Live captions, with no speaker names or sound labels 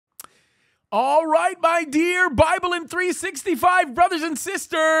All right, my dear BIBLEin365 brothers and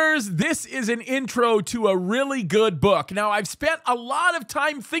sisters, this is an intro to a really good book. Now, I've spent a lot of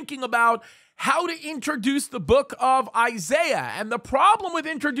time thinking about how to introduce the book of Isaiah. And the problem with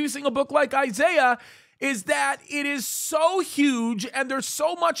introducing a book like Isaiah is that it is so huge and there's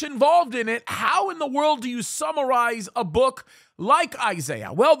so much involved in it. How in the world do you summarize a book like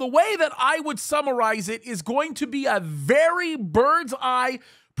Isaiah? Well, the way that I would summarize it is going to be a very bird's eye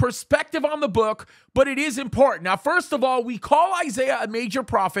perspective on the book, but it is important. Now, first of all, we call Isaiah a major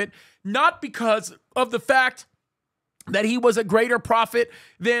prophet, not because of the fact that he was a greater prophet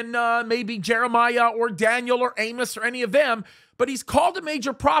than maybe Jeremiah or Daniel or Amos or any of them, but he's called a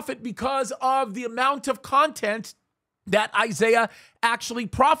major prophet because of the amount of content that Isaiah actually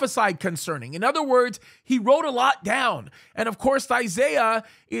prophesied concerning. In other words, he wrote a lot down. And of course, Isaiah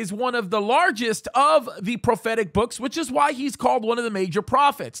is one of the largest of the prophetic books, which is why he's called one of the major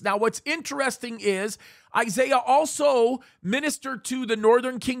prophets. Now, what's interesting is Isaiah also ministered to the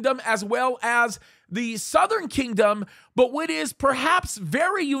northern kingdom as well as the southern kingdom, but what is perhaps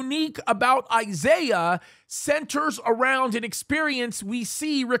very unique about Isaiah centers around an experience we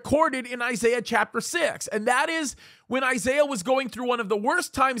see recorded in Isaiah chapter 6, and that is when Isaiah was going through one of the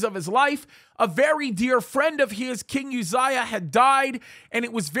worst times of his life. A very dear friend of his, King Uzziah, had died, and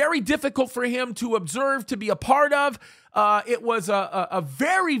it was very difficult for him to observe, to be a part of. It was a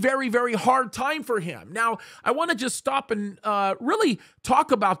very, very, very hard time for him. Now, I want to just stop and really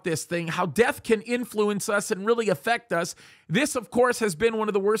talk about this thing, how death can influence us and really affect us. This, of course, has been one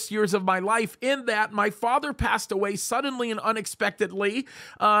of the worst years of my life in that my father passed away suddenly and unexpectedly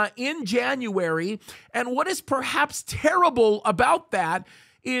in January. And what is perhaps terrible about that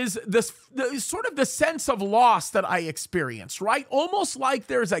is sort of the sense of loss that I experienced, right? Almost like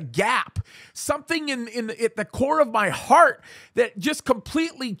there's a gap, something at the core of my heart that just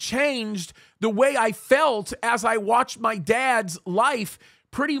completely changed the way I felt as I watched my dad's life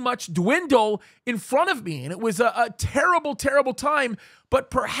pretty much dwindle in front of me. And it was a terrible, terrible time, but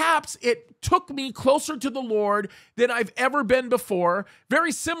perhaps it took me closer to the Lord than I've ever been before.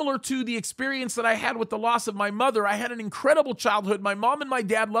 Very similar to the experience that I had with the loss of my mother. I had an incredible childhood. My mom and my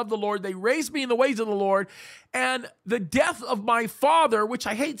dad loved the Lord. They raised me in the ways of the Lord. And the death of my father, which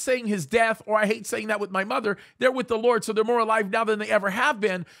I hate saying his death, or I hate saying that with my mother, they're with the Lord, so they're more alive now than they ever have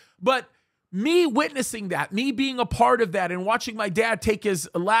been. But me witnessing that, me being a part of that and watching my dad take his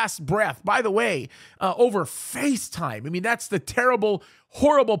last breath, by the way, over FaceTime. I mean, that's the terrible,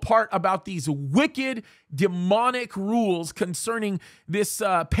 horrible part about these wicked, demonic rules concerning this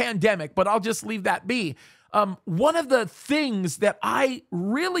pandemic, but I'll just leave that be. One of the things that I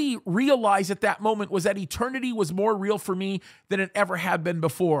really realized at that moment was that eternity was more real for me than it ever had been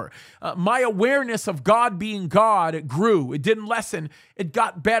before. My awareness of God being God grew. It didn't lessen. It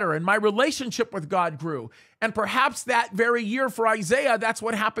got better. And my relationship with God grew. And perhaps that very year for Isaiah, that's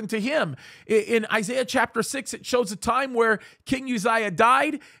what happened to him. In Isaiah chapter 6, it shows a time where King Uzziah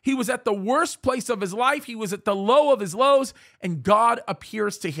died. He was at the worst place of his life. He was at the low of his lows, and God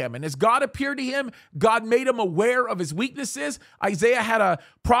appears to him. And as God appeared to him, God made him aware of his weaknesses. Isaiah had a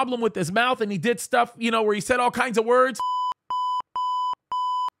problem with his mouth, and he did stuff, where he said all kinds of words.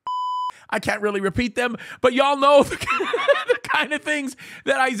 I can't really repeat them, but y'all know the kind of things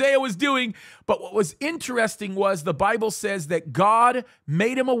that Isaiah was doing. But what was interesting was the Bible says that God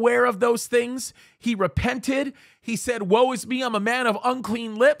made him aware of those things. He repented. He said, "Woe is me, I'm a man of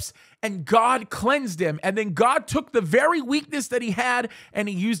unclean lips." And God cleansed him. And then God took the very weakness that he had and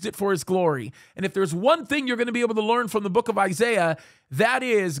he used it for his glory. And if there's one thing you're going to be able to learn from the book of Isaiah, that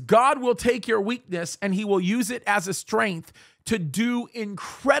is God will take your weakness and he will use it as a strength to do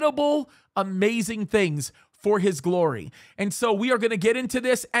incredible, amazing things for his glory. And so we are going to get into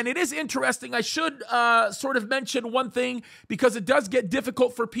this. And it is interesting. I should sort of mention one thing because it does get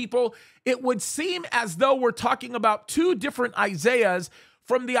difficult for people. It would seem as though we're talking about two different Isaiahs,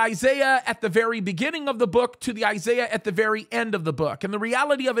 from the Isaiah at the very beginning of the book to the Isaiah at the very end of the book. And the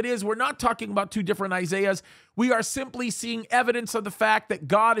reality of it is we're not talking about two different Isaiahs. We are simply seeing evidence of the fact that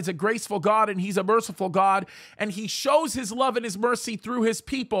God is a graceful God and he's a merciful God, and he shows his love and his mercy through his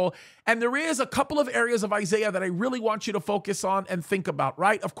people. And there is a couple of areas of Isaiah that I really want you to focus on and think about,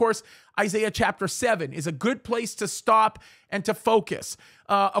 right? Of course, Isaiah chapter 7 is a good place to stop and to focus.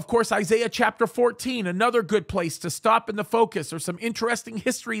 Of course, Isaiah chapter 14, another good place to stop and to focus. There's some interesting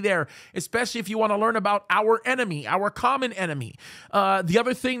history there, especially if you want to learn about our enemy, our common enemy. The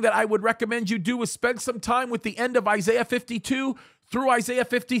other thing that I would recommend you do is spend some time with the end of Isaiah 52 through Isaiah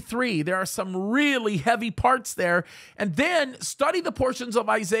 53. There are some really heavy parts there. And then study the portions of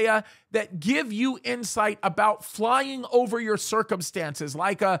Isaiah that give you insight about flying over your circumstances,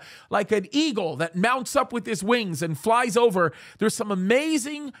 like an eagle that mounts up with his wings and flies over. There's some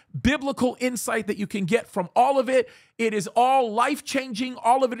amazing biblical insight that you can get from all of it. It is all life-changing.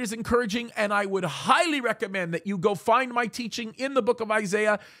 All of it is encouraging, and I would highly recommend that you go find my teaching in the book of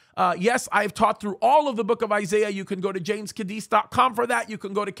Isaiah. Yes, I've taught through all of the book of Isaiah. You can go to jameskaddis.com for that. You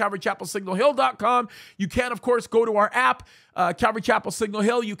can go to calvarychapelsignalhill.com. You can, of course, go to our app, Calvary Chapel Signal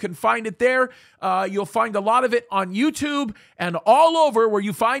Hill. You can find it there. You'll find a lot of it on YouTube, and all over where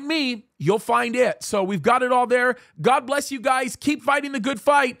you find me, you'll find it. So we've got it all there. God bless you guys. Keep fighting the good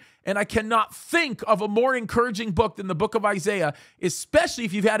fight. And I cannot think of a more encouraging book than the book of Isaiah, especially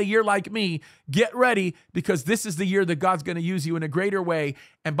if you've had a year like me. Get ready, because this is the year that God's going to use you in a greater way.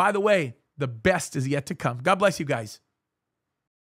 And by the way, the best is yet to come. God bless you guys.